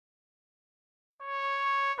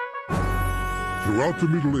Throughout the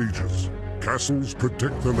Middle Ages, castles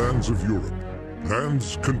protect the lands of Europe,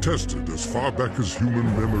 lands contested as far back as human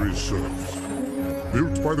memory serves.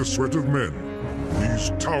 Built by the sweat of men,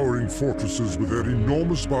 these towering fortresses with their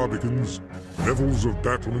enormous barbicans, levels of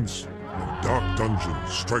battlements, and dark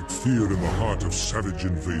dungeons strike fear in the heart of savage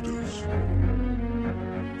invaders.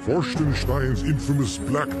 Fürstenstein's infamous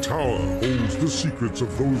Black Tower holds the secrets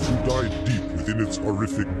of those who died deep within its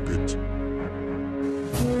horrific pit.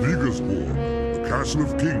 Vigersborg, the Castle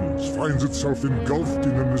of Kings, finds itself engulfed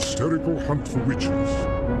in an hysterical hunt for witches.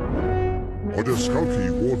 Odescalchi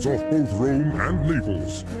wards off both Rome and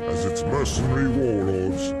Naples as its mercenary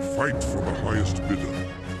warlords fight for the highest bidder.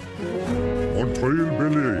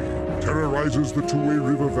 Montreuil-Bellay terrorizes the two-way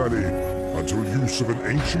river valley until use of an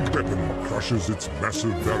ancient weapon crushes its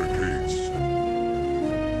massive barricades.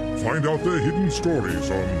 Find out their hidden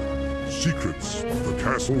stories on Secrets of the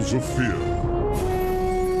Castles of Fear.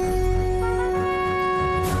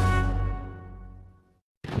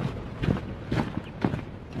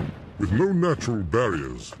 With no natural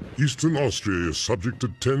barriers, Eastern Austria is subject to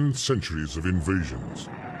 10 centuries of invasions.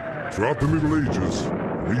 Throughout the Middle Ages,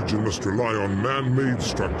 the region must rely on man-made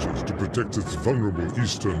structures to protect its vulnerable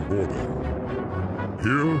eastern border.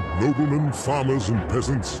 Here, noblemen, farmers, and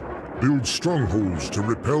peasants build strongholds to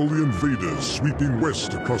repel the invaders sweeping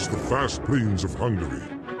west across the vast plains of Hungary.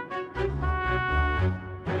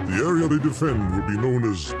 The area they defend will be known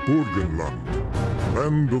as Burgenland,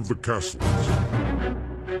 land of the castles.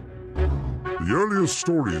 The earliest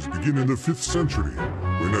stories begin in the 5th century,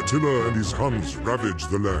 when Attila and his Huns ravaged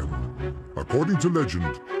the land. According to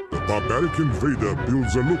legend, the barbaric invader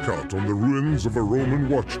builds a lookout on the ruins of a Roman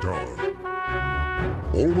watchtower.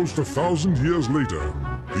 Almost 1,000 years later,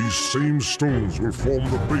 these same stones will form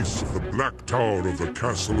the base of the Black Tower of the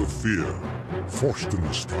Castle of Fear,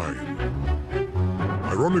 Fürstenstein.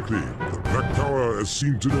 Ironically, the Black Tower as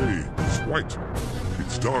seen today is white,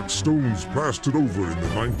 its dark stones plastered over in the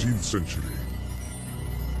 19th century.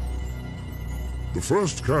 The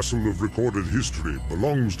first castle of recorded history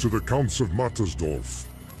belongs to the Counts of Mattersdorf.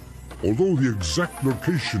 Although the exact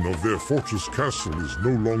location of their fortress castle is no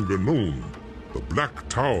longer known, the Black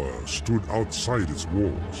Tower stood outside its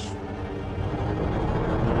walls.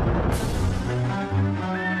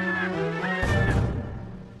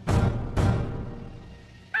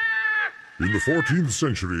 In the 14th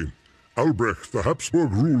century, Albrecht, the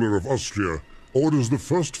Habsburg ruler of Austria, orders the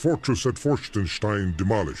first fortress at Fürstenstein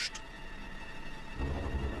demolished.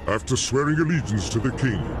 After swearing allegiance to the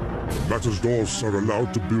king, the Mattersdorfs are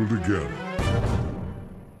allowed to build again.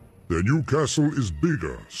 Their new castle is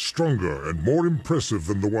bigger, stronger, and more impressive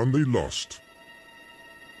than the one they lost.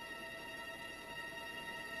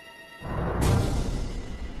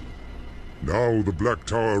 Now the Black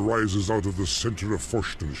Tower rises out of the center of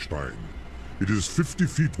Fürstenstein. It is 50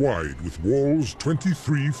 feet wide with walls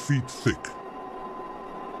 23 feet thick.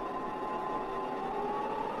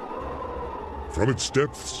 From its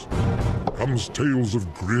depths comes tales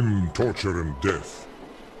of grim torture and death.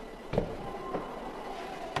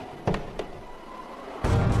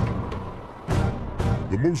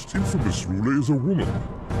 The most infamous ruler is a woman.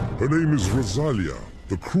 Her name is Rosalia,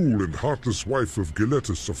 the cruel and heartless wife of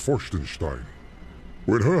Geletis of Fürstenstein.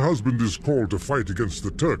 When her husband is called to fight against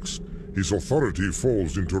the Turks, his authority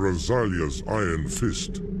falls into Rosalia's iron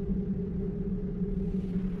fist.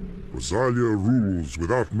 Rosalia rules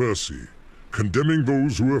without mercy, condemning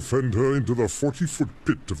those who offend her into the 40-foot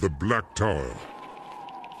pit of the Black Tower.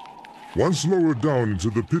 Once lowered down into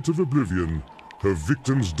the pit of oblivion, her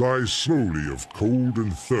victims die slowly of cold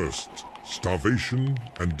and thirst, starvation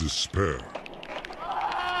and despair.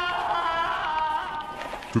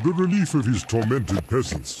 To the relief of his tormented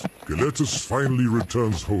peasants, Geletis finally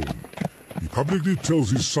returns home. He publicly tells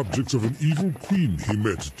his subjects of an evil queen he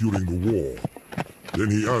met during the war. Then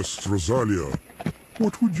he asks Rosalia,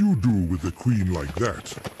 "What would you do with a queen like that?"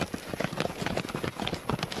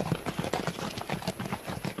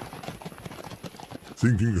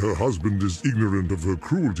 Thinking her husband is ignorant of her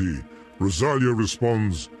cruelty, Rosalia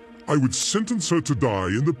responds, "I would sentence her to die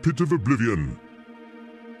in the pit of oblivion."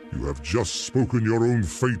 "You have just spoken your own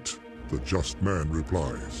fate," the just man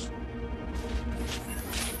replies.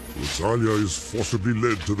 Rosalia is forcibly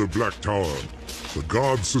led to the Black Tower. The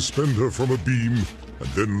guards suspend her from a beam and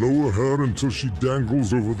then lower her until she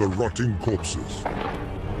dangles over the rotting corpses.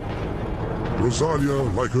 Rosalia,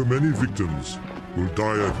 like her many victims, will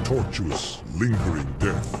die a tortuous, lingering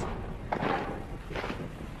death.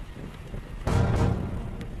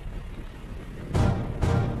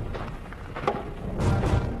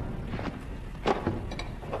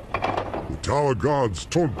 The tower guards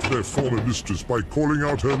taunt their former mistress by calling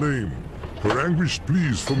out her name. Her anguished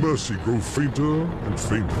pleas for mercy grow fainter and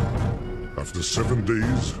fainter. After 7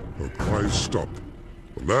 days, her cries stop.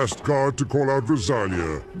 The last guard to call out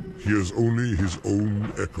Rosalia hears only his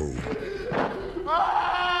own echo.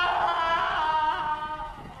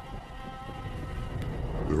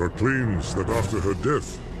 There are claims that after her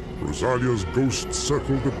death, Rosalia's ghost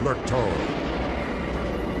circled the Black Tower.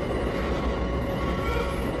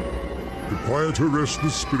 To quiet her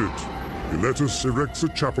restless spirit, Hilletus erects a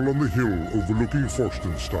chapel on the hill overlooking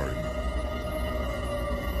Forstenstein.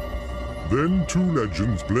 Then two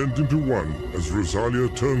legends blend into one as Rosalia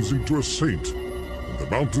turns into a saint, and the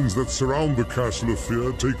mountains that surround the Castle of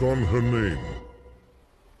Fear take on her name.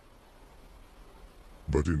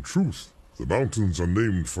 But in truth, the mountains are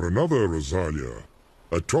named for another Rosalia,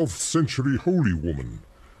 a 12th century holy woman.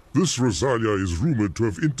 This Rosalia is rumored to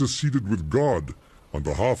have interceded with God on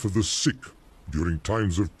behalf of the sick during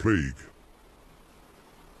times of plague.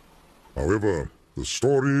 However, the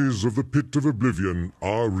stories of the Pit of Oblivion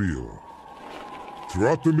are real.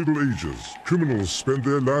 Throughout the Middle Ages, criminals spend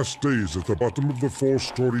their last days at the bottom of the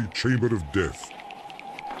 4-story Chamber of Death.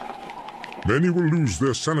 Many will lose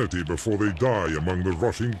their sanity before they die among the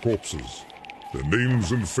rotting corpses. Their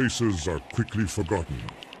names and faces are quickly forgotten.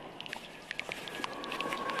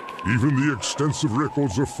 Even the extensive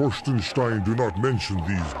records of Forstenstein do not mention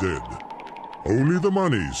these dead. Only the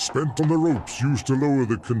money spent on the ropes used to lower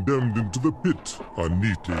the condemned into the pit are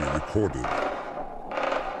neatly recorded.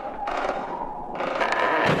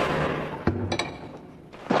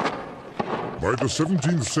 By the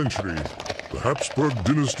 17th century, the Habsburg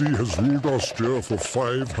dynasty has ruled Austria for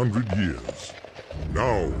 500 years.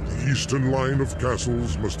 Now, the eastern line of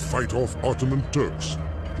castles must fight off Ottoman Turks,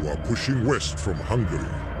 who are pushing west from Hungary.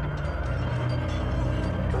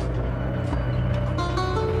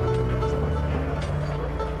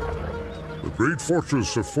 The great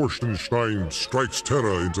fortress of Forstenstein strikes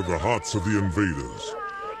terror into the hearts of the invaders.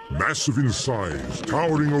 Massive in size,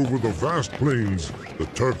 towering over the vast plains, the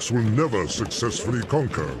Turks will never successfully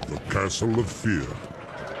conquer the Castle of Fear.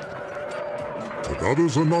 But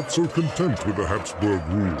others are not so content with the Habsburg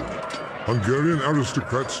rule. Hungarian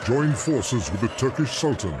aristocrats join forces with the Turkish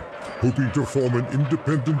Sultan, hoping to form an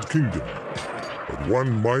independent kingdom. But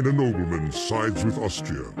one minor nobleman sides with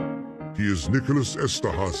Austria. He is Nicholas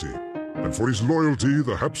Esterhazy, and for his loyalty,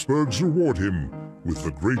 the Habsburgs reward him with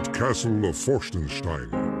the great castle of Forstenstein.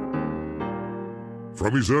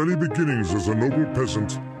 From his early beginnings as a noble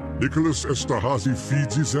peasant, Nicholas Esterhazy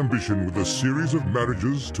feeds his ambition with a series of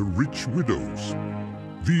marriages to rich widows.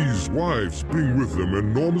 These wives bring with them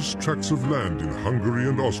enormous tracts of land in Hungary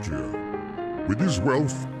and Austria. With his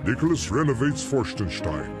wealth, Nicholas renovates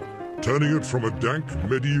Forstenstein, turning it from a dank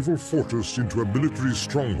medieval fortress into a military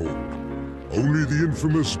stronghold. Only the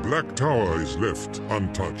infamous Black Tower is left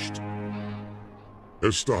untouched.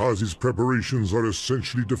 Esterhazy's preparations are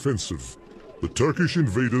essentially defensive. The Turkish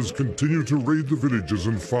invaders continue to raid the villages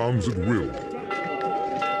and farms at will.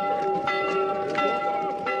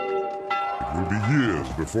 It will be years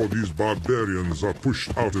before these barbarians are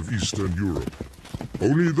pushed out of Eastern Europe.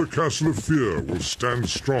 Only the Castle of Fear will stand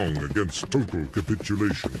strong against total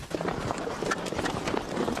capitulation.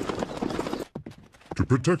 To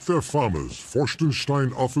protect their farmers,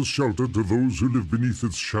 Forstenstein offers shelter to those who live beneath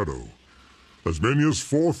its shadow. As many as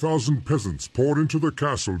 4,000 peasants pour into the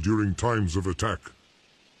castle during times of attack.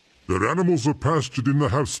 Their animals are pastured in the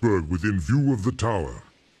Habsburg within view of the tower.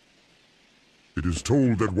 It is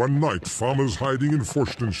told that one night farmers hiding in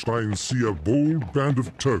Forstenstein see a bold band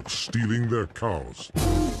of Turks stealing their cows.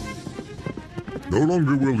 No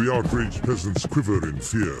longer will the outraged peasants quiver in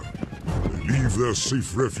fear. They leave their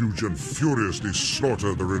safe refuge and furiously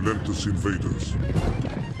slaughter the relentless invaders.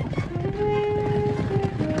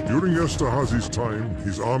 During Esterhazy's time,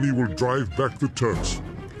 his army will drive back the Turks,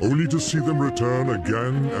 only to see them return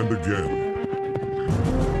again and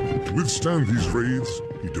again. To withstand these raids,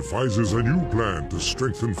 he devises a new plan to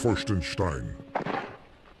strengthen Forstenstein.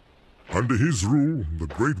 Under his rule, the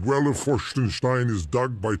Great Well of Forstenstein is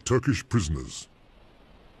dug by Turkish prisoners.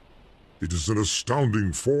 It is an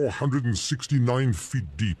astounding 469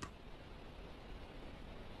 feet deep.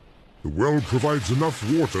 The well provides enough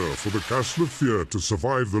water for the Castle of Fear to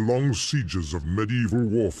survive the long sieges of medieval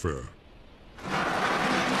warfare.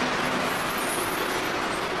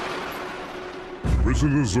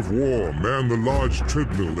 Prisoners of war man the large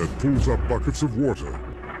treadmill that pulls up buckets of water.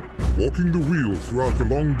 Walking the wheel throughout the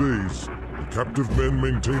long days, the captive men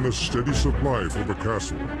maintain a steady supply for the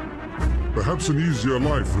castle. Perhaps an easier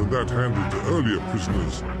life than that handed to earlier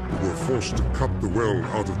prisoners who were forced to cut the well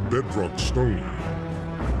out of bedrock stone.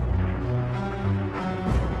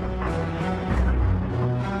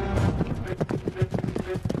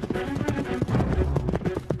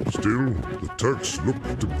 Still, the Turks look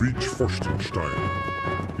to breach Forstenstein.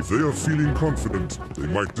 If they are feeling confident, they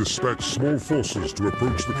might dispatch small forces to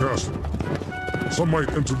approach the castle. Some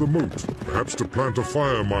might enter the moat, perhaps to plant a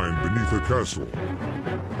fire mine beneath the castle.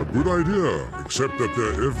 A good idea, except that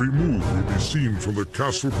their every move will be seen from the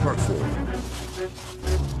castle platform.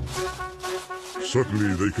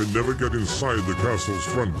 Certainly, they can never get inside the castle's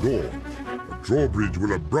front door. A drawbridge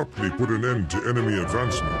will abruptly put an end to enemy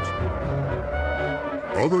advancement.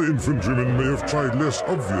 Other infantrymen may have tried less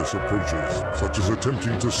obvious approaches, such as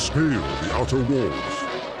attempting to scale the outer walls.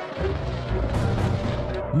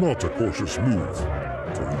 Not a cautious move,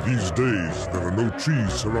 for in these days there are no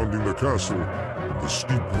trees surrounding the castle, and the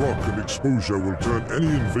steep rock and exposure will turn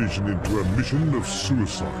any invasion into a mission of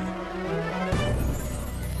suicide.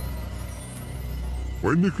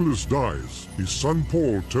 When Nicholas dies, his son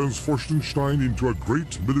Paul turns Forstenstein into a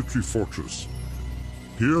great military fortress.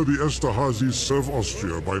 Here the Esterházys serve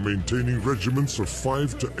Austria by maintaining regiments of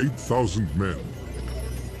 5,000 to 8,000 men.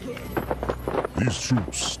 These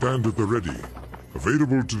troops stand at the ready,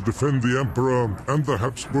 available to defend the Emperor and the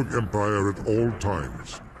Habsburg Empire at all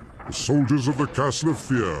times. The soldiers of the Castle of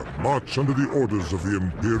Fear march under the orders of the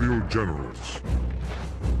Imperial generals.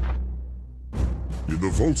 In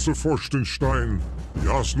the vaults of Forstenstein,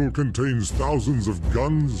 the arsenal contains thousands of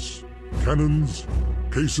guns, cannons,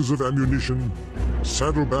 cases of ammunition,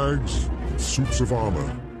 saddlebags, and suits of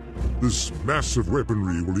armor. This massive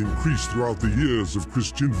weaponry will increase throughout the years of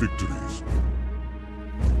Christian victories.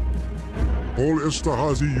 Paul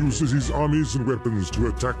Esterházy uses his armies and weapons to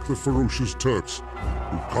attack the ferocious Turks,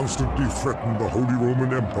 who constantly threaten the Holy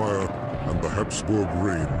Roman Empire and the Habsburg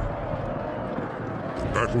reign.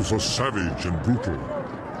 The battles are savage and brutal.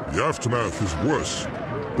 The aftermath is worse.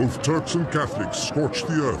 Both Turks and Catholics scorch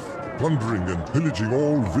the earth, plundering and pillaging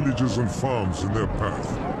all villages and farms in their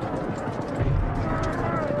path.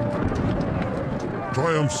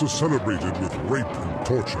 Triumphs are celebrated with rape and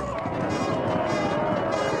torture.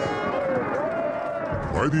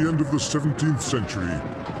 By the end of the 17th century,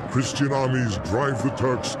 Christian armies drive the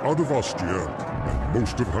Turks out of Austria and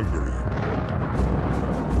most of Hungary.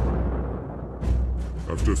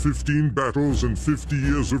 After 15 battles and 50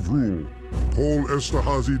 years of rule, Paul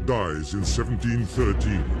Esterházy dies in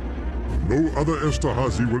 1713. No other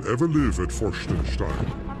Esterházy will ever live at Forstenstein.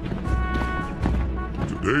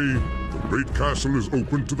 Today, the great castle is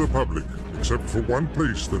open to the public, except for one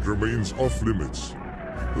place that remains off-limits,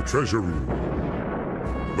 the treasure room.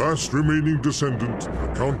 The last remaining descendant,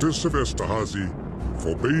 the Countess of Esterházy,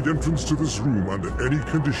 forbade entrance to this room under any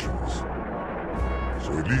conditions.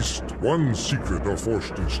 So at least one secret of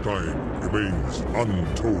Forstenstein remains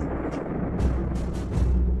untold.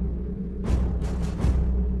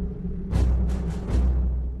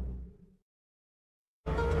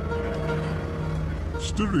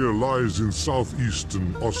 Styria lies in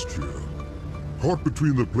southeastern Austria. Caught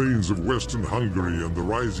between the plains of western Hungary and the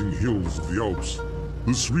rising hills of the Alps,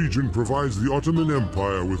 this region provides the Ottoman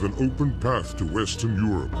Empire with an open path to Western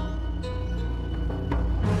Europe.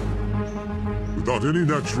 Without any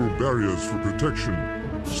natural barriers for protection,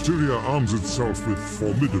 Styria arms itself with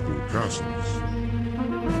formidable castles.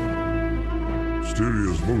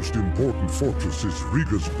 Styria's most important fortress is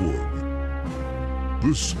Regensburg.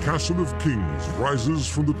 This castle of kings rises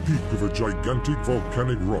from the peak of a gigantic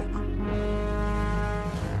volcanic rock.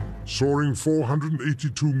 Soaring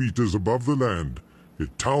 482 meters above the land,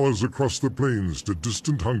 it towers across the plains to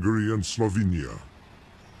distant Hungary and Slovenia.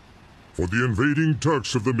 For the invading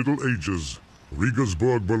Turks of the Middle Ages,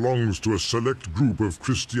 Regensburg belongs to a select group of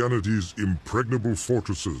Christianity's impregnable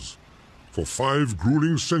fortresses. For 5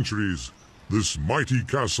 grueling centuries, this mighty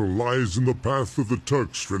castle lies in the path of the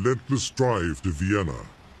Turks' relentless drive to Vienna.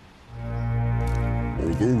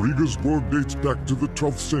 Although Regensburg dates back to the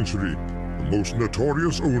 12th century, the most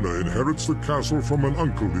notorious owner inherits the castle from an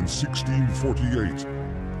uncle in 1648.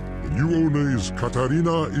 The new owner is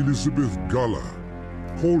Katarina Elizabeth Galla.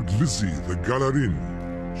 Called Lizzie the Gallarin,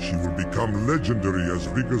 she will become legendary as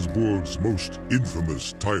Regensburg's most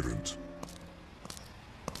infamous tyrant.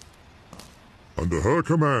 Under her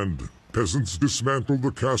command, peasants dismantled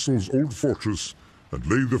the castle's old fortress and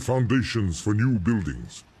laid the foundations for new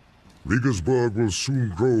buildings. Regensburg will soon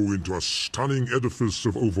grow into a stunning edifice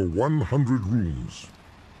of over 100 rooms.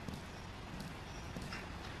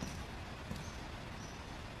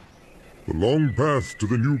 The long path to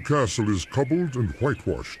the new castle is cobbled and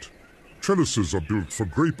whitewashed. Trellises are built for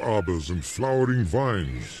grape arbors and flowering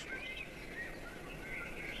vines.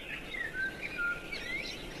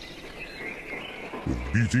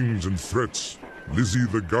 With beatings and threats, Lizzie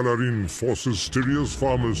the Gallarin forces Styria's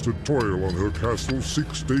farmers to toil on her castle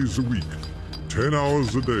 6 days a week, 10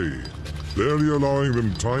 hours a day, barely allowing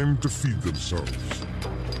them time to feed themselves.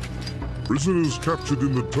 Prisoners captured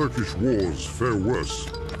in the Turkish wars fare worse.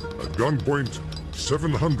 At gunpoint,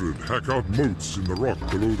 700 hack out moats in the rock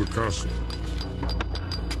below the castle.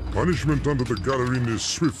 Punishment under the Galerin is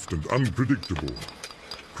swift and unpredictable.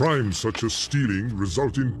 Crimes such as stealing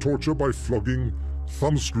result in torture by flogging,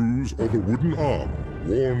 thumbscrews, or the wooden arm,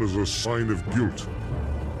 worn as a sign of guilt.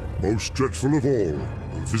 Most dreadful of all,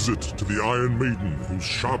 a visit to the Iron Maiden, whose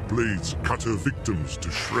sharp blades cut her victims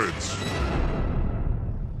to shreds.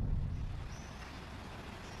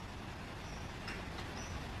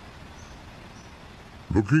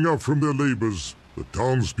 Looking up from their labors, the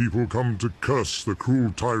townspeople come to curse the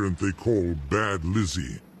cruel tyrant they call Bad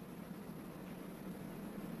Lizzie.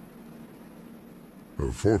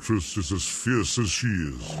 Her fortress is as fierce as she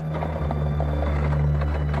is.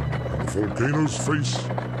 At the volcano's face,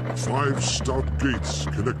 5 stout gates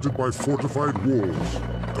connected by fortified walls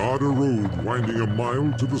guard a road winding a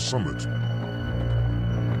mile to the summit.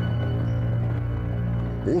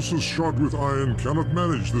 Horses shod with iron cannot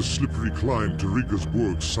manage the slippery climb to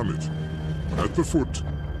Regensburg's summit. At the foot,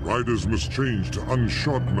 riders must change to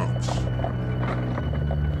unshod mounts.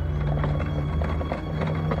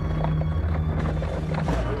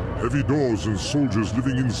 Heavy doors and soldiers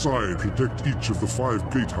living inside protect each of the 5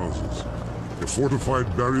 gatehouses. The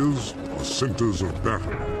fortified barriers are centers of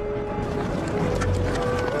battle.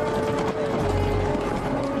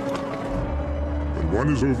 When one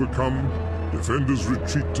is overcome, defenders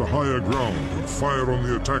retreat to higher ground and fire on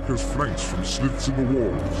the attackers' flanks from slits in the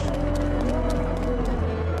walls.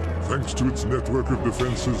 Thanks to its network of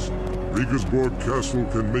defenses, Regensburg Castle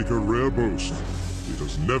can make a rare boast. It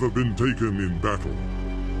has never been taken in battle.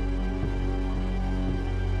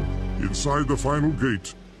 Inside the final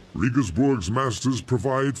gate, Regensburg's masters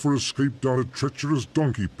provide for escape down a treacherous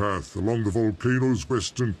donkey path along the volcano's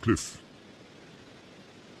western cliff.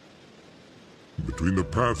 Between the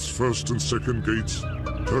path's first and second gates,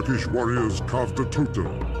 Turkish warriors carved a totem,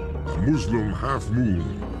 a Muslim half-moon,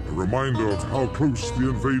 a reminder of how close the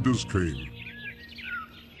invaders came.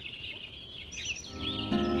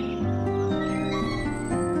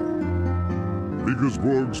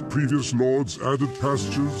 Regensburg's previous lords added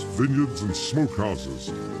pastures, vineyards, and smokehouses,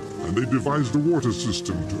 and they devised a water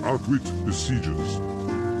system to outwit besiegers.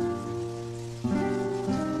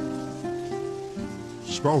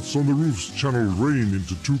 Spouts on the roofs channel rain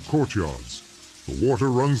into 2 courtyards. The water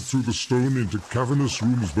runs through the stone into cavernous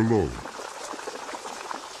rooms below.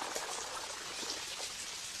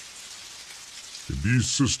 In these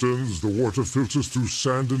cisterns, the water filters through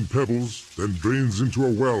sand and pebbles, then drains into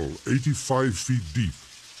a well 85 feet deep.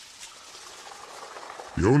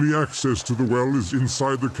 The only access to the well is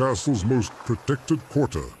inside the castle's most protected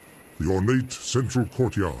quarter, the ornate central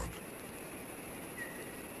courtyard.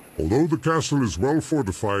 Although the castle is well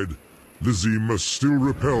fortified, Lizzie must still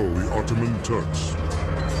repel the Ottoman Turks.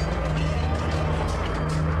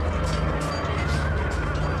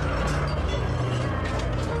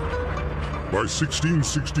 By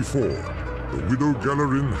 1664, the widow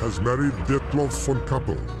Galerin has married Detlof von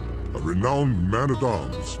Kappel, a renowned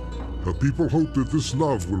man-at-arms. Her people hope that this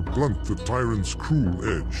love will blunt the tyrant's cruel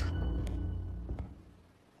edge.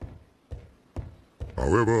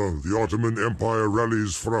 However, the Ottoman Empire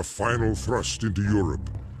rallies for a final thrust into Europe.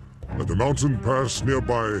 At the mountain pass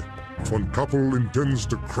nearby, von Kappel intends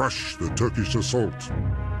to crush the Turkish assault.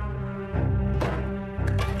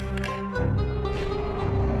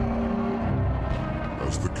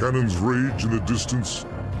 As the cannons rage in the distance,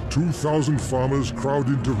 2,000 farmers crowd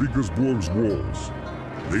into Regensburg's walls.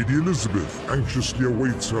 Lady Elizabeth anxiously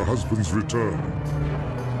awaits her husband's return.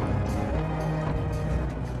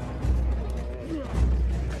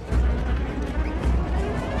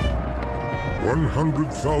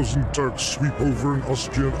 100,000 Turks sweep over an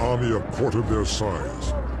Austrian army a quarter their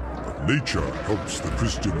size. But nature helps the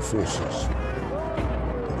Christian forces.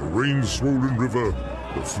 In the rain-swollen river,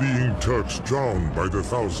 the fleeing Turks drown by the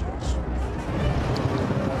thousands.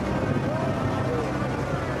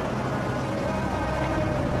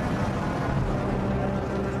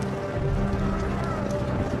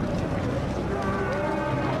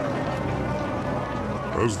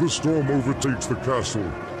 As the storm overtakes the castle,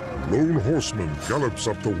 a lone horseman gallops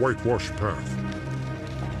up the whitewashed path.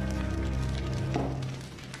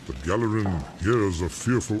 The Galerin hears a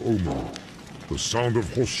fearful omen, the sound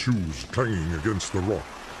of horseshoes clanging against the rock.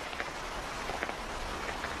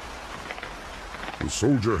 The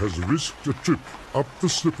soldier has risked a trip up the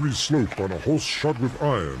slippery slope on a horse shod with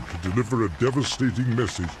iron to deliver a devastating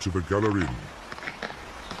message to the Galerin.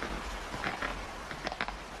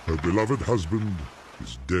 Her beloved husband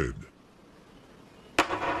is dead.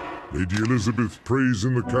 Lady Elizabeth prays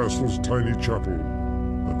in the castle's tiny chapel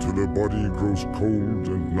until her body grows cold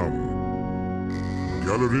and numb.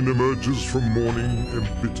 Galerin emerges from mourning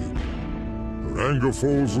embittered. Her anger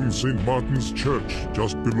falls on St. Martin's Church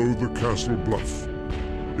just below the castle bluff.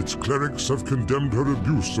 Its clerics have condemned her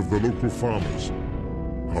abuse of the local farmers.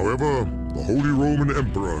 However, the Holy Roman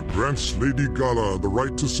Emperor grants Lady Gala the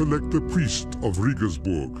right to select the priest of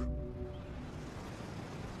Regensburg.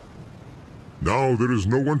 Now there is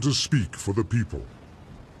no one to speak for the people,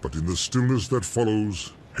 but in the stillness that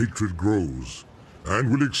follows, hatred grows,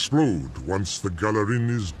 and will explode once the Galerin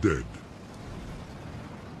is dead.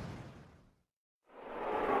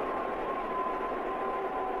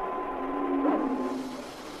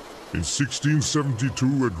 In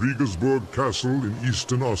 1672, at Regensburg Castle in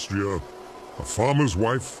eastern Austria, a farmer's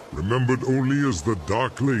wife, remembered only as the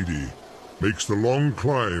Dark Lady, makes the long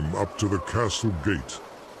climb up to the castle gate.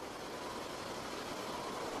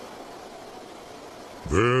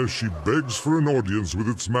 There she begs for an audience with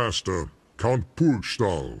its master, Count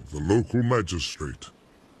Purgstall, the local magistrate.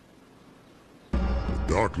 The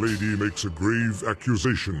Dark Lady makes a grave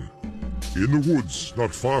accusation. In the woods,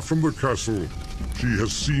 not far from the castle, she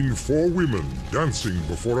has seen 4 women dancing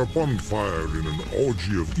before a bonfire in an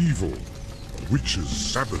orgy of evil, a witch's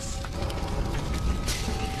Sabbath.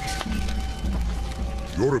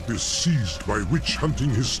 Europe is seized by witch-hunting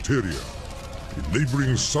hysteria. In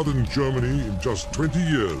neighboring southern Germany, in just 20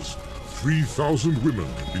 years, 3,000 women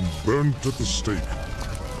have been burnt at the stake.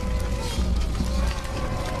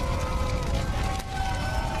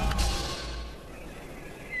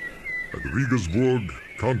 At Regensburg,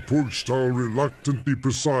 Count Purgstall reluctantly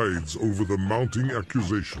presides over the mounting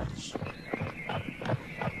accusations.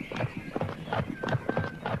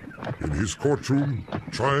 In his courtroom,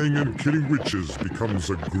 trying and killing witches becomes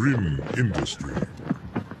a grim industry.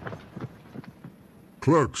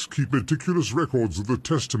 Clerks keep meticulous records of the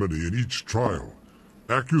testimony in each trial.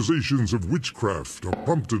 Accusations of witchcraft are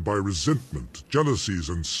prompted by resentment, jealousies,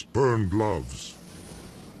 and spurned loves.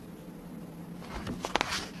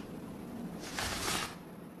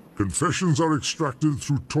 Confessions are extracted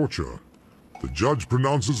through torture. The judge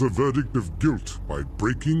pronounces a verdict of guilt by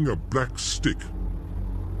breaking a black stick.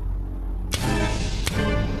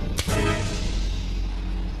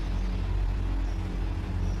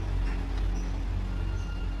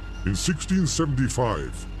 In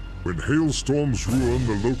 1675, when hailstorms ruin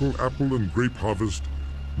the local apple and grape harvest,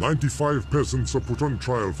 95 peasants are put on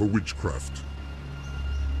trial for witchcraft.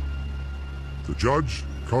 The judge,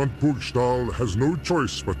 Count Purgstall, has no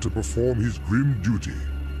choice but to perform his grim duty.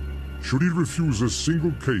 Should he refuse a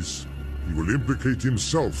single case, he will implicate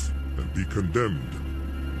himself and be condemned.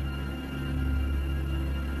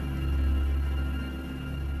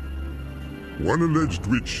 One alleged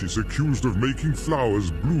witch is accused of making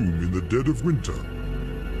flowers bloom in the dead of winter.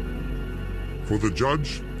 For the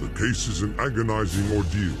judge, the case is an agonizing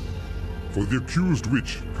ordeal. For the accused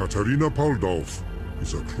witch, Katharina Paldorf,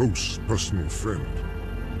 is a close personal friend.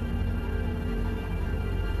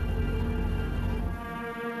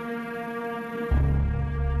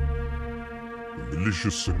 The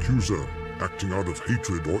malicious accuser, acting out of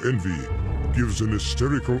hatred or envy, gives an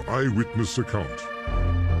hysterical eyewitness account.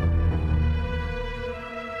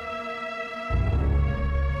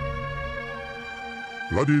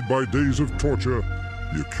 Bloodied by days of torture,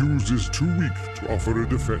 the accused is too weak to offer a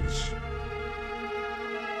defense.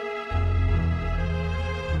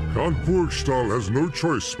 Count Purgstall has no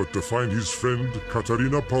choice but to find his friend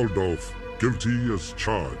Katharina Paldorf guilty as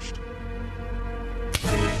charged.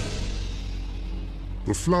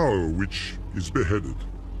 The flower witch is beheaded,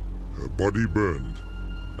 her body burned,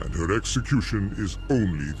 and her execution is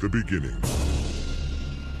only the beginning.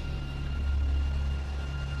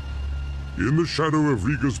 In the shadow of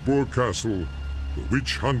Regensburg Castle, the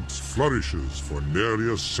witch hunt flourishes for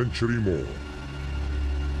nearly a century more.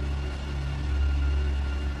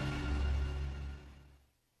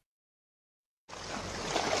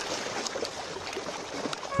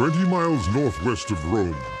 "20 miles northwest of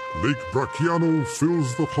Rome, Lake Bracciano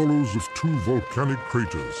fills the hollows of 2 volcanic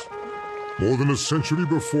craters. More than a century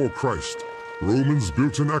before Christ, Romans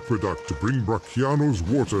built an aqueduct to bring Bracciano's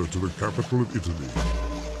water to the capital of Italy.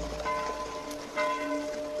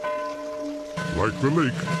 Like the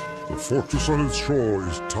lake, the fortress on its shore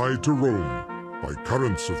is tied to Rome by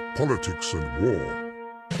currents of politics and war.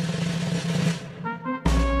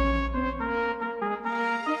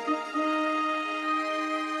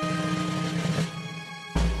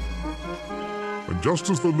 And just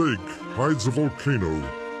as the lake hides a volcano,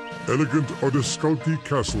 elegant Odescalchi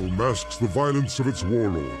Castle masks the violence of its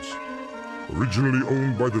warlords. Originally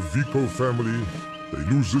owned by the Vico family, They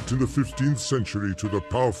lose it in the 15th century to the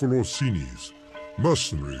powerful Orsinis,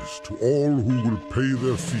 mercenaries to all who will pay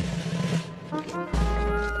their fee.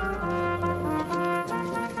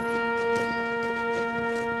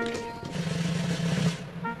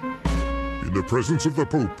 In the presence of the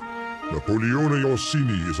Pope, Napoleone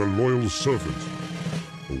Orsini is a loyal servant.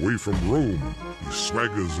 Away from Rome, he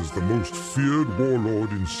swaggers as the most feared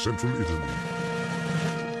warlord in central Italy.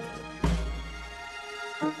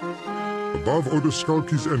 Above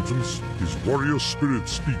Odescalchi's entrance, his warrior spirit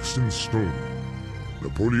speaks in stone.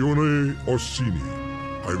 Napoleone Orsini,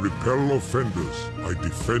 I repel offenders, I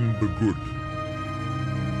defend the good.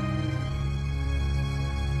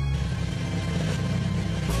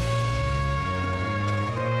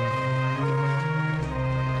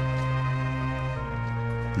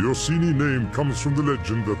 The Orsini name comes from the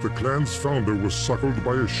legend that the clan's founder was suckled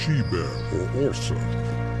by a she-bear, or Orsa.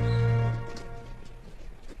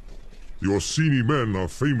 The Orsini men are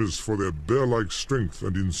famous for their bear-like strength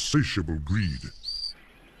and insatiable greed.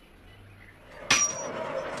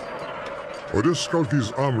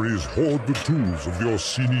 Odescalchi's armories hoard the tools of the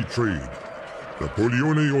Orsini trade.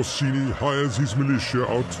 Napoleone Orsini hires his militia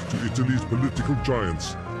out to Italy's political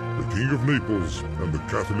giants, the King of Naples and the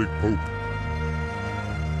Catholic Pope.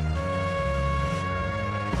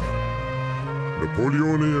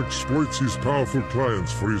 Napoleone exploits his powerful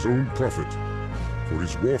clients for his own profit. For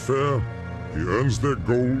his warfare, he earns their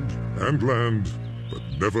gold and land, but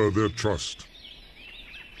never their trust.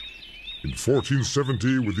 In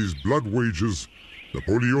 1470, with his blood wages,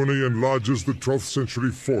 Napoleone enlarges the 12th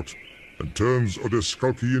century fort and turns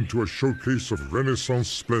Odescalchi into a showcase of Renaissance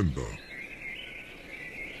splendor.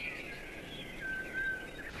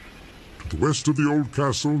 To the west of the old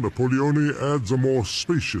castle, Napoleone adds a more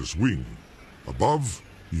spacious wing. Above,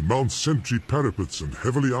 he mounts sentry parapets and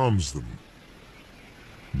heavily arms them.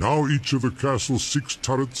 Now each of the castle's 6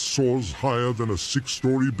 turrets soars higher than a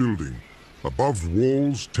 6-story building, above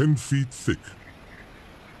walls 10 feet thick.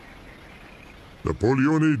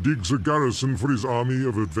 Napoleone digs a garrison for his army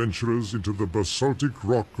of adventurers into the basaltic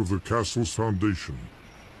rock of the castle's foundation.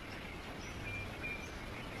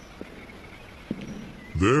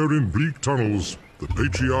 There in bleak tunnels, the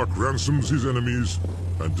patriarch ransoms his enemies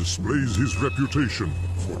and displays his reputation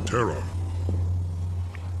for terror.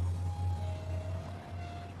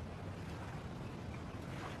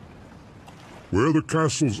 Where the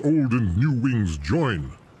castle's old and new wings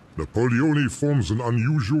join, Napoleone forms an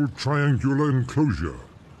unusual triangular enclosure.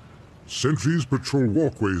 Sentries patrol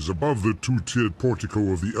walkways above the 2-tiered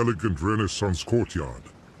portico of the elegant Renaissance courtyard.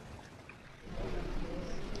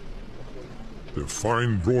 Their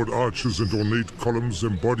fine, broad arches and ornate columns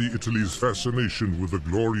embody Italy's fascination with the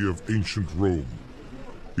glory of ancient Rome.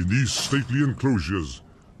 In these stately enclosures,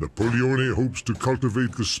 Napoleone hopes to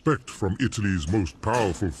cultivate respect from Italy's most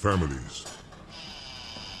powerful families.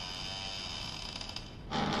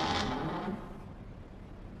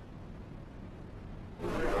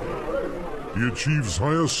 He achieves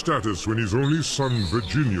higher status when his only son,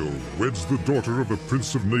 Virginio, weds the daughter of a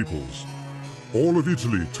prince of Naples. All of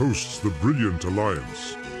Italy toasts the brilliant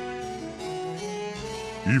alliance.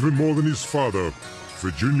 Even more than his father,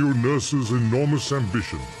 Virginio nurses enormous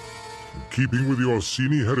ambition. In keeping with the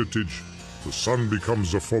Orsini heritage, the son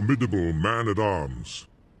becomes a formidable man-at-arms.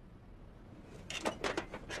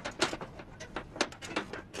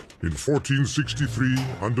 In 1463,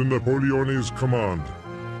 under Napoleone's command,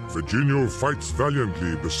 Virginio fights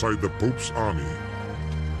valiantly beside the Pope's army.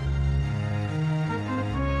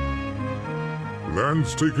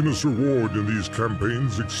 Lands taken as reward in these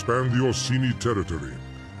campaigns expand the Orsini territory.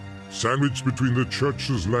 Sandwiched between the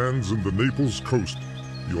Church's lands and the Naples coast,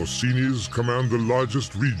 the Orsinis command the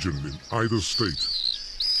largest region in either state.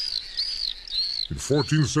 In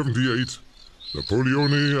 1478,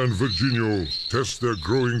 Napoleone and Virginio test their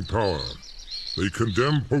growing power. They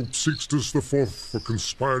condemn Pope Sixtus IV for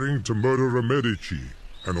conspiring to murder a Medici,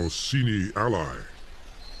 an Orsini ally.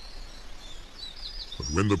 But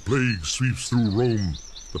when the plague sweeps through Rome,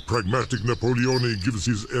 the pragmatic Napoleone gives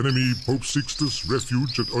his enemy Pope Sixtus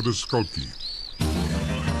refuge at Odescalchi.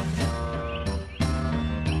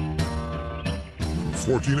 In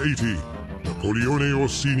 1480, Napoleone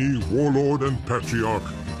Orsini, warlord and patriarch,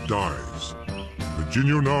 dies.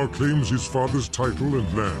 Virginio now claims his father's title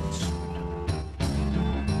and lands.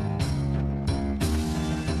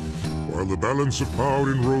 While the balance of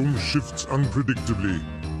power in Rome shifts unpredictably,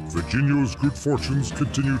 Virginio's good fortunes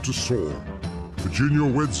continue to soar.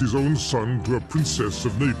 Virginio weds his own son to a princess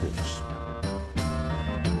of Naples.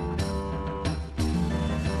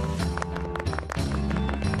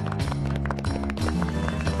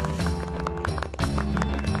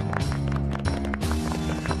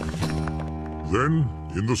 Then,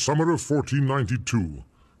 in the summer of 1492,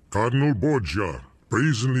 Cardinal Borgia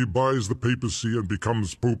brazenly buys the papacy and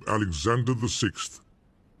becomes Pope Alexander VI.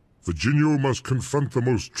 Virginio must confront the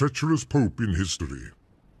most treacherous pope in history.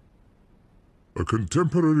 A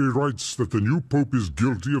contemporary writes that the new pope is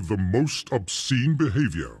guilty of the most obscene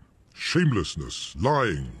behavior: shamelessness,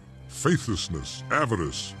 lying, faithlessness,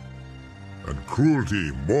 avarice, and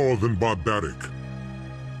cruelty more than barbaric.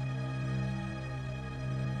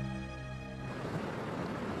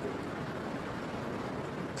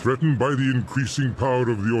 Threatened by the increasing power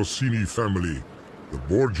of the Orsini family, the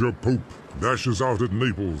Borgia Pope lashes out at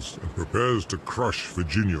Naples and prepares to crush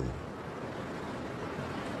Virginio.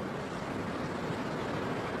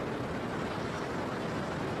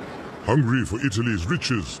 Hungry for Italy's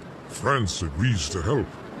riches, France agrees to help.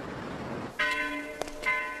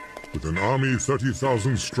 With an army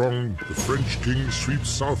 30,000 strong, the French king sweeps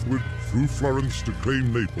southward through Florence to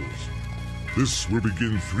claim Naples. This will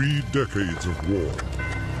begin 3 decades of war.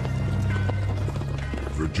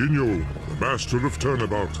 Virginio, the master of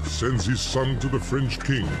turnabout, sends his son to the French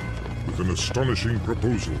king with an astonishing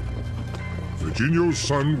proposal. Virginio's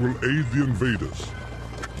son will aid the invaders.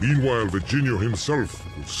 Meanwhile, Virginio himself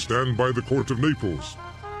will stand by the court of Naples.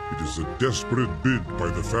 It is a desperate bid by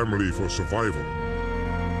the family for survival.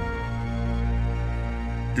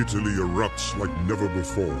 Italy erupts like never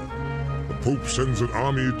before. The Pope sends an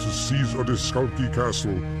army to seize Odescalchi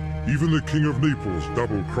Castle. Even the King of Naples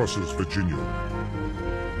double-crosses Virginio.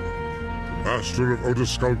 The master of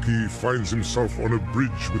Odescalchi finds himself on a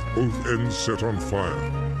bridge with both ends set on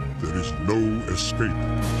fire. There is no escape.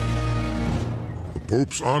 The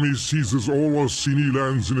Pope's army seizes all Orsini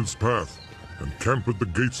lands in its path and camp at the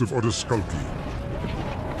gates of Odescalchi.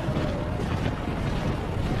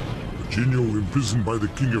 Virginio, imprisoned by the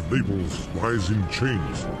King of Naples, lies in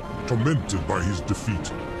chains, tormented by his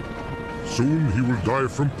defeat. Soon he will die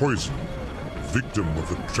from poison, victim of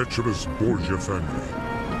the treacherous Borgia family.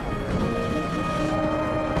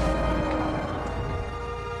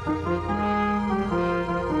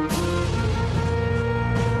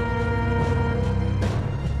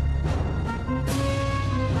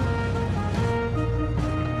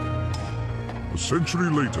 A century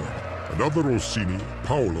later, another Orsini,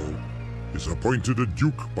 Paolo, is appointed a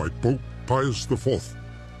duke by Pope Pius IV,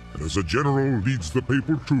 and as a general leads the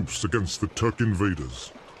papal troops against the Turk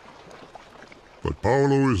invaders. But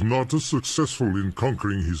Paolo is not as successful in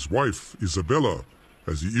conquering his wife, Isabella,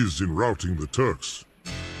 as he is in routing the Turks.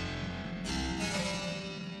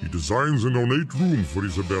 He designs an ornate room for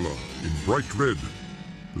Isabella in bright red.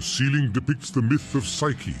 The ceiling depicts the myth of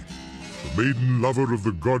Psyche, the maiden lover of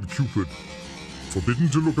the god Cupid. Forbidden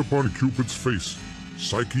to look upon Cupid's face,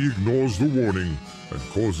 Psyche ignores the warning and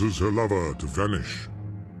causes her lover to vanish.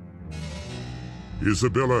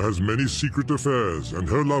 Isabella has many secret affairs, and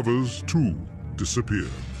her lovers, too, disappear.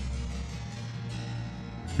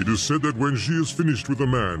 It is said that when she is finished with a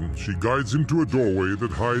man, she guides him to a doorway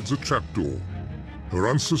that hides a trapdoor. Her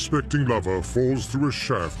unsuspecting lover falls through a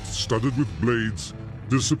shaft studded with blades,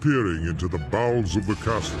 disappearing into the bowels of the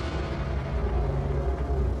castle.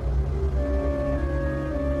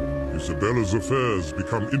 Isabella's affairs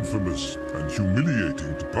become infamous and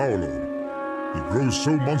humiliating to Paolo. He grows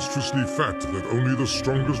so monstrously fat that only the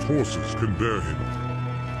strongest horses can bear him.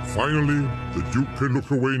 Finally, the Duke can look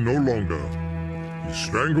away no longer. He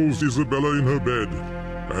strangles Isabella in her bed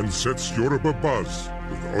and sets Europe abuzz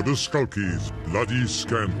with Odescalchi's bloody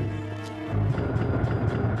scandal.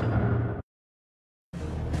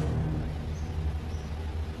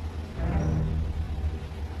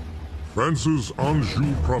 France's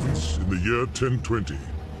Anjou province in the year 1020.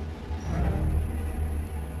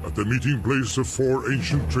 At the meeting place of 4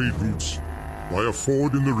 ancient trade routes, by a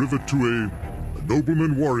ford in the river Touet, a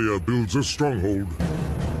nobleman warrior builds a stronghold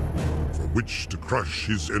from which to crush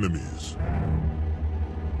his enemies.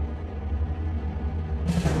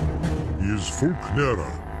 He is Fulk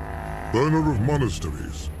Nera, burner of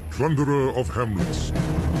monasteries, plunderer of hamlets.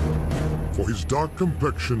 For his dark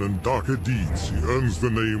complexion and darker deeds, he earns the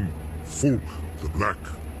name Fulk the Black.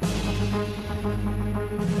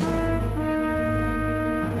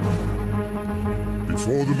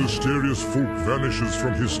 Before the mysterious Fulk vanishes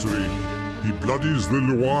from history, he bloodies the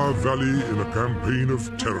Loire Valley in a campaign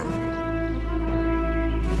of terror.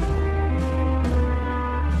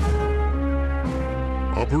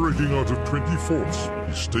 Operating out of 20 forts,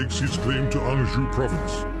 he stakes his claim to Anjou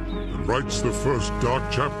province and writes the first dark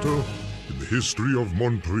chapter in the history of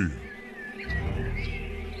Montreuil.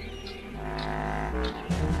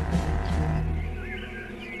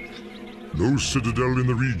 No citadel in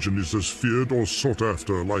the region is as feared or sought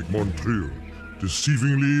after like Montreuil,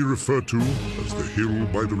 deceivingly referred to as the hill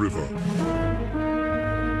by the river.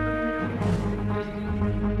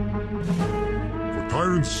 For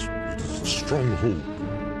tyrants, it is a stronghold.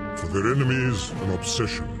 For their enemies, an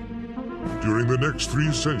obsession. During the next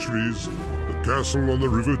 3 centuries, the castle on the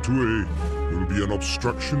River Touet will be an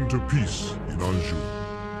obstruction to peace in Anjou.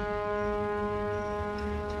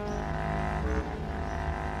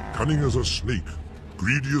 Cunning as a snake,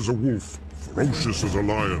 greedy as a wolf, ferocious as a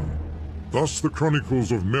lion. Thus the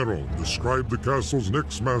chronicles of Meron describe the castle's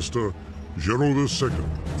next master, Géraud II,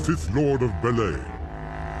 5th Lord of Belay.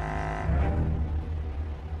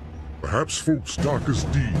 Perhaps Folk's darkest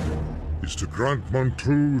deed is to grant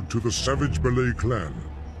Montreux to the savage Belay clan.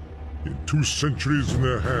 In 2 centuries in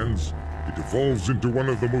their hands, it evolves into one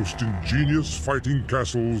of the most ingenious fighting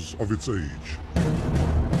castles of its age.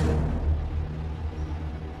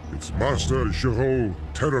 Its master, Géraud,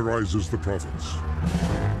 terrorizes the province.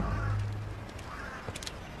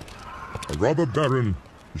 A robber baron,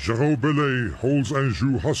 Géraud Belay holds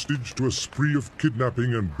Anjou hostage to a spree of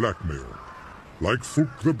kidnapping and blackmail. Like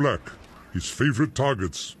Fulk the Black, his favorite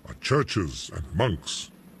targets are churches and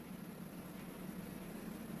monks.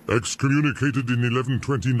 Excommunicated in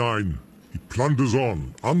 1129, he plunders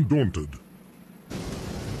on, undaunted.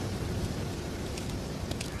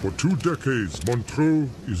 For 2 decades, Montreux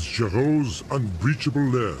is Géraud's unbreachable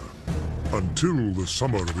lair, until the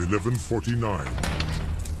summer of 1149.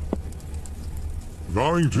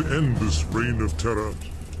 Vowing to end this reign of terror,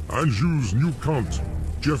 Anjou's new count,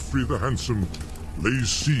 Geoffrey the Handsome, lays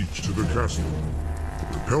siege to the castle.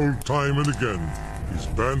 Repelled time and again, his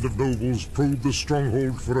band of nobles probe the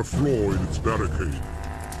stronghold for a flaw in its barricade,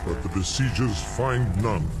 but the besiegers find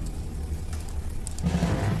none.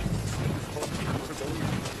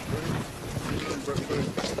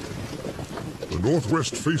 The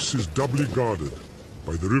northwest face is doubly guarded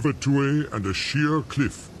by the River Touet and a sheer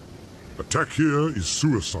cliff. Attack here is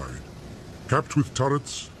suicide. Capped with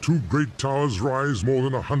turrets, 2 great towers rise more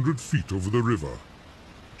than 100 feet over the river.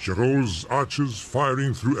 Géraud's archers,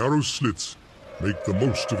 firing through arrow slits, make the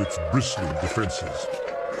most of its bristling defenses.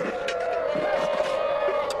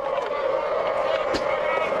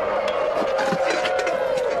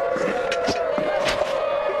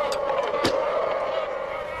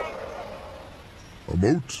 A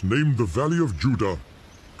moat named the Valley of Judah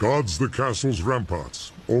guards the castle's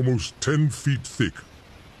ramparts, almost 10 feet thick.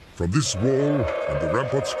 From this wall and the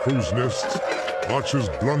rampart's crow's nests, archers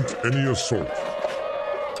blunt any assault.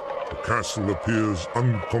 The castle appears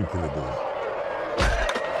unconquerable.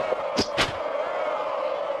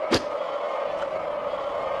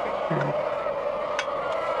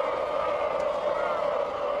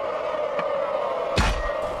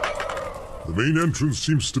 The main entrance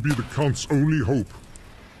seems to be the Count's only hope,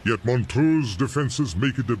 yet Montreux's defenses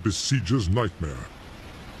make it a besieger's nightmare.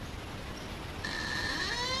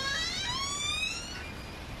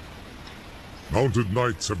 Mounted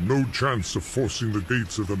knights have no chance of forcing the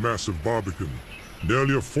gates of the massive Barbican,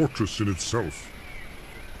 nearly a fortress in itself.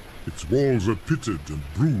 Its walls are pitted and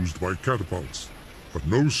bruised by catapults, but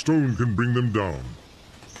no stone can bring them down.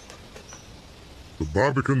 The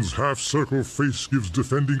Barbican's half-circle face gives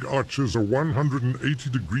defending archers a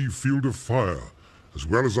 180-degree field of fire, as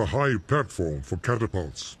well as a high platform for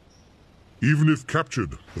catapults. Even if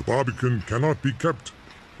captured, the Barbican cannot be kept.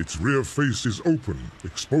 Its rear face is open,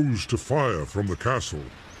 exposed to fire from the castle.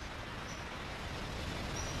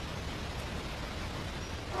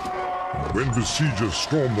 And when besiegers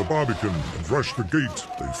storm the Barbican and rush the gate,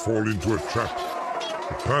 they fall into a trap.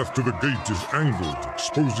 The path to the gate is angled,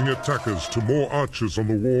 exposing attackers to more archers on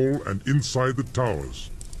the wall and inside the towers.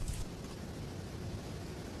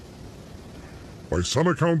 By some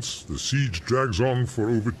accounts, the siege drags on for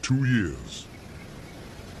over 2 years.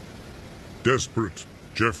 Desperate,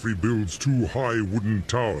 Geoffrey builds 2 high wooden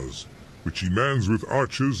towers, which he mans with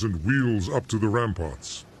archers and wheels up to the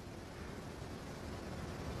ramparts.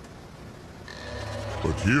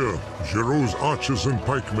 But here, Géraud's archers and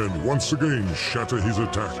pikemen once again shatter his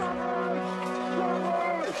attack.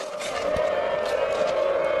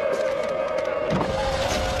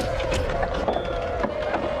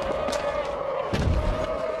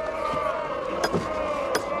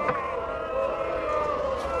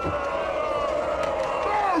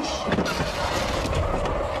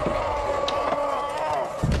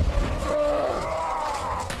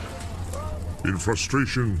 In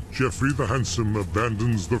frustration, Geoffrey the Handsome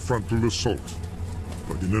abandons the frontal assault.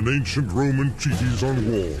 But in an ancient Roman treatise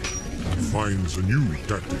on war, he finds a new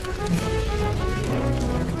tactic.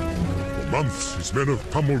 For months, his men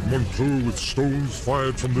have pummeled Montreux with stones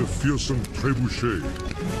fired from their fearsome trebuchet,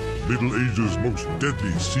 Middle Age's most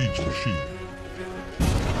deadly siege machine.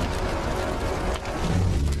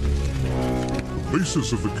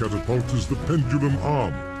 basis of the catapult is the pendulum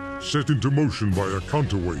arm, set into motion by a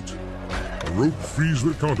counterweight. A rope frees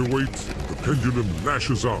the counterweight, the pendulum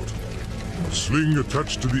lashes out. A sling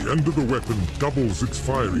attached to the end of the weapon doubles its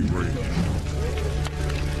firing range.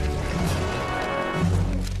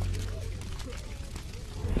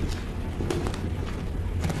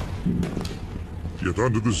 Yet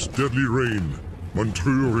under this deadly rain,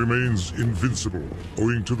 Montreux remains invincible,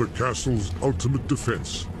 owing to the castle's ultimate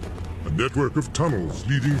defense. A network of tunnels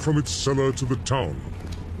leading from its cellar to the town.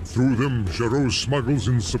 Through them, Giraud smuggles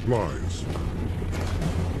in supplies.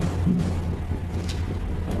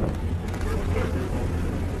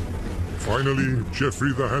 Finally,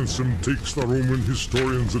 Geoffrey the Handsome takes the Roman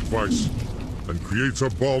historian's advice and creates a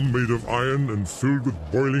bomb made of iron and filled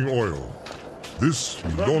with boiling oil. This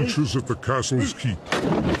he launches at the castle's keep.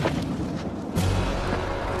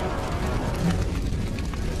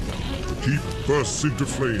 The keep bursts into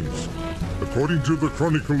flames. According to the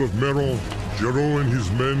Chronicle of Meron, Giraud and his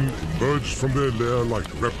men emerged from their lair like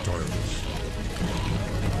reptiles.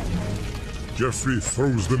 Geoffrey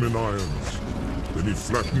throws them in irons. Then he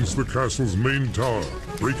flattens the castle's main tower,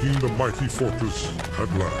 breaking the mighty fortress at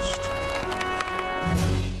last.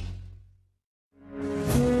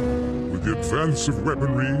 With the advance of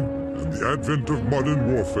weaponry and the advent of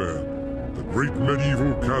modern warfare, the great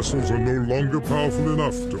medieval castles are no longer powerful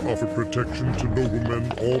enough to offer protection to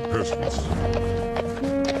noblemen or peasants.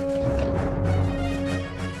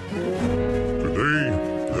 Today,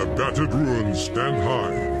 their battered ruins stand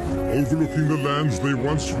high, overlooking the lands they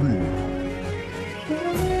once ruled.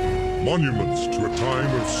 Monuments to a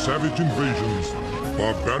time of savage invasions,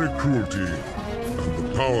 barbaric cruelty, and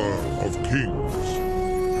the power of kings.